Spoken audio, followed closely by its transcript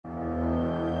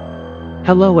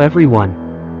Hello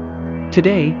everyone.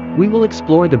 Today, we will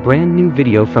explore the brand new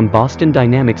video from Boston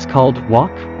Dynamics called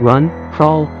Walk, Run,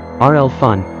 Crawl, RL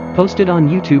Fun, posted on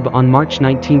YouTube on March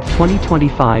 19,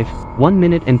 2025, 1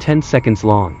 minute and 10 seconds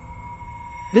long.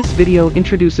 This video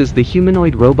introduces the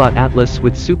humanoid robot Atlas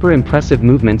with super impressive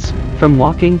movements, from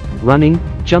walking, running,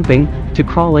 jumping, to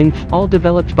crawling, all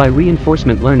developed by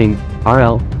reinforcement learning,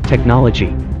 RL,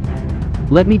 technology.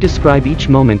 Let me describe each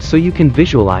moment so you can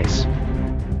visualize.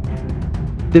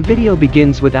 The video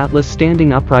begins with Atlas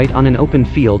standing upright on an open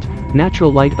field,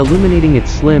 natural light illuminating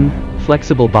its slim,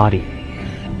 flexible body.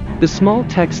 The small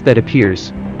text that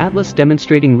appears, Atlas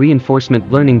demonstrating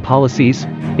reinforcement learning policies,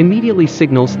 immediately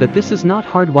signals that this is not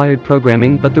hardwired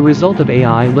programming but the result of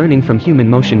AI learning from human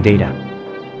motion data.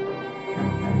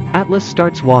 Atlas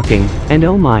starts walking, and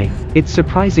oh my, it's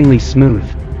surprisingly smooth.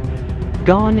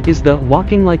 Gone is the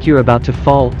walking like you're about to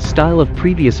fall style of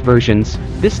previous versions.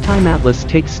 This time Atlas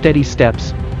takes steady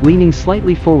steps, leaning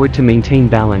slightly forward to maintain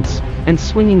balance, and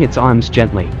swinging its arms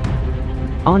gently.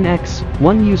 On X,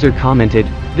 one user commented,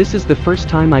 "This is the first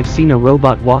time I've seen a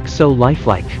robot walk so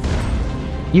lifelike.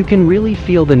 You can really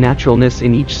feel the naturalness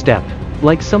in each step,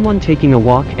 like someone taking a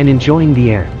walk and enjoying the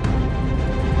air."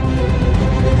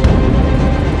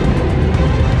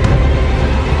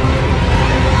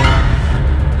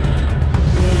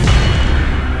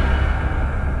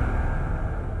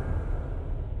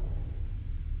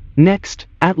 Next,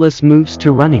 Atlas moves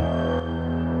to running.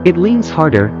 It leans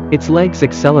harder, its legs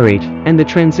accelerate, and the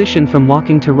transition from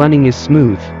walking to running is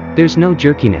smooth, there's no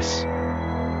jerkiness.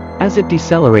 As it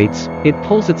decelerates, it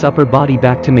pulls its upper body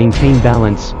back to maintain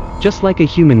balance, just like a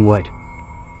human would.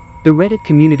 The Reddit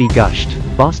community gushed,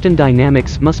 "Boston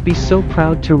Dynamics must be so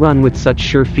proud to run with such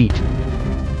sure feet."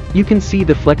 You can see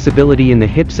the flexibility in the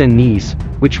hips and knees,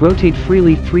 which rotate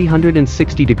freely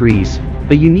 360 degrees,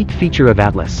 a unique feature of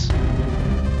Atlas.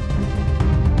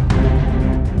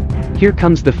 Here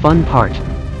comes the fun part.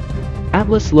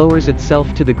 Atlas lowers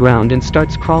itself to the ground and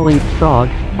starts crawling, frog,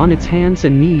 on its hands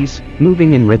and knees,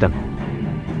 moving in rhythm.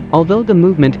 Although the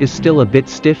movement is still a bit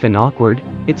stiff and awkward,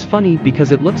 it's funny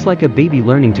because it looks like a baby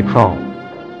learning to crawl.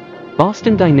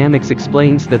 Boston Dynamics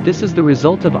explains that this is the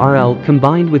result of RL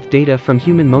combined with data from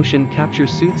human motion capture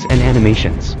suits and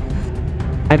animations.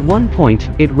 At one point,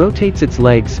 it rotates its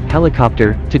legs,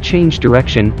 helicopter, to change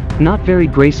direction, not very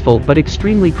graceful but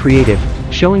extremely creative,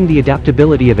 showing the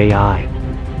adaptability of AI.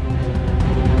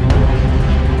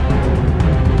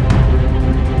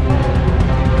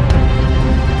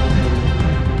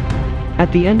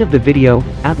 At the end of the video,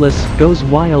 Atlas goes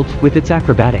wild with its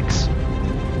acrobatics.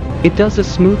 It does a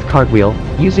smooth cartwheel,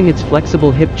 using its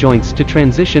flexible hip joints to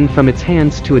transition from its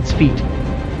hands to its feet.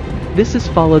 This is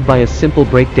followed by a simple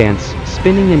breakdance,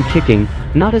 spinning and kicking,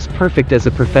 not as perfect as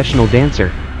a professional dancer,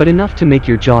 but enough to make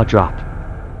your jaw drop.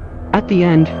 At the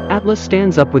end, Atlas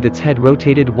stands up with its head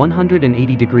rotated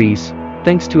 180 degrees,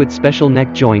 thanks to its special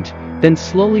neck joint, then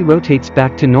slowly rotates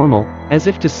back to normal, as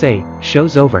if to say,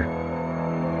 "Show's over."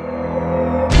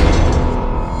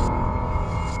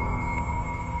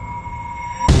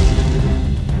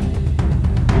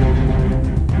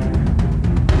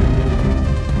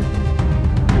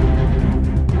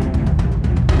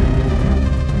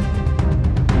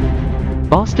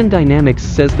 Boston Dynamics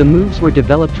says the moves were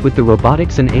developed with the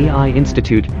Robotics and AI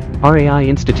Institute, RAI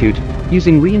Institute,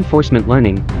 using reinforcement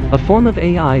learning, a form of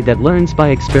AI that learns by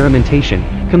experimentation,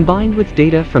 combined with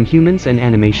data from humans and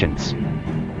animations.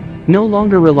 No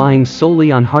longer relying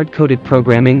solely on hard-coded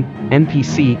programming,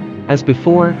 NPC, as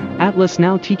before, Atlas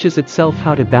now teaches itself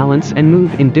how to balance and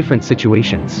move in different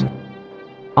situations.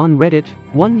 On Reddit,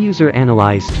 one user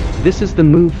analyzed, "This is the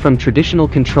move from traditional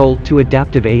control to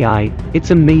adaptive AI,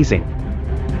 it's amazing."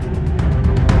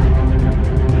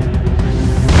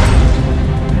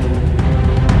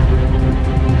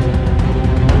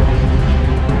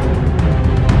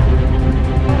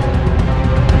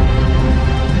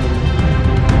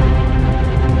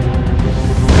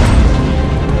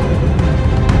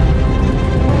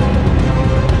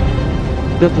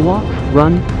 The Walk,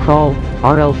 Run, Crawl,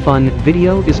 RL Fun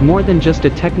video is more than just a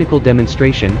technical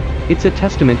demonstration, it's a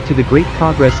testament to the great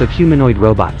progress of humanoid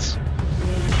robots.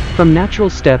 From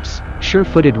natural steps,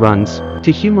 sure-footed runs,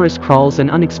 to humorous crawls and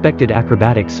unexpected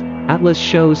acrobatics, Atlas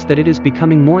shows that it is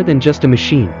becoming more than just a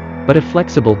machine, but a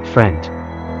flexible friend.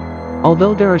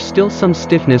 Although there are still some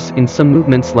stiffness in some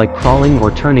movements like crawling or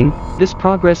turning, this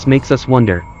progress makes us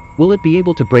wonder, will it be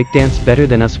able to breakdance better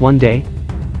than us one day?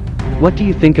 What do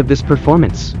you think of this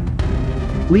performance?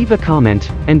 Leave a comment,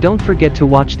 and don't forget to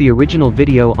watch the original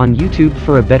video on YouTube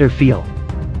for a better feel.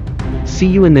 See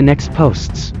you in the next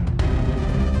posts.